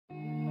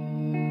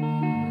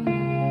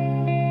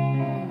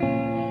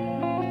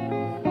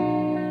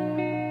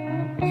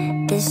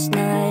This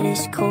night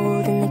is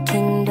cold in the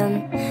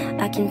kingdom.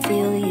 I can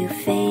feel you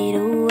fade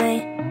away.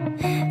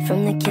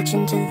 From the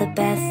kitchen to the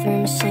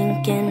bathroom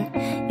sinking,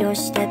 your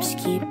steps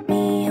keep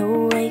me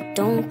awake.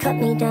 Don't cut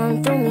me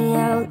down, throw me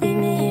out, leave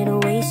me here to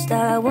waste.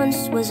 I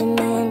once was a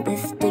man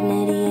with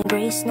dignity and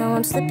grace. Now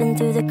I'm slipping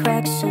through the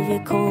cracks of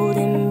your cold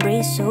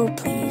embrace. So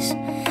please,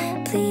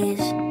 please,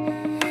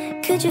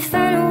 could you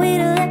find a way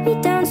to let me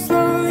down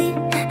slowly?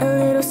 A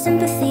little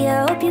sympathy,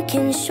 I hope you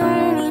can show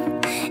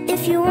me.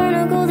 If you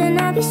wanna go, then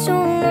I'll be so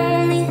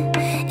lonely.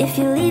 If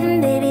you're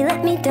leaving, baby,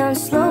 let me down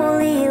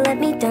slowly. Let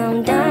me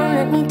down, down,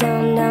 let me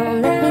down,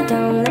 down, let me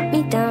down, let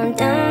me down,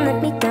 down,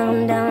 let me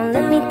down, down,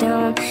 let me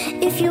down.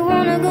 If you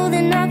wanna go,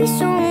 then I'll be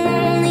so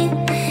lonely.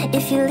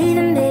 If you're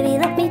leaving, baby,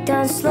 let me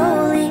down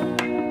slowly.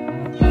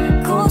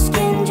 Cold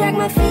skin, drag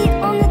my feet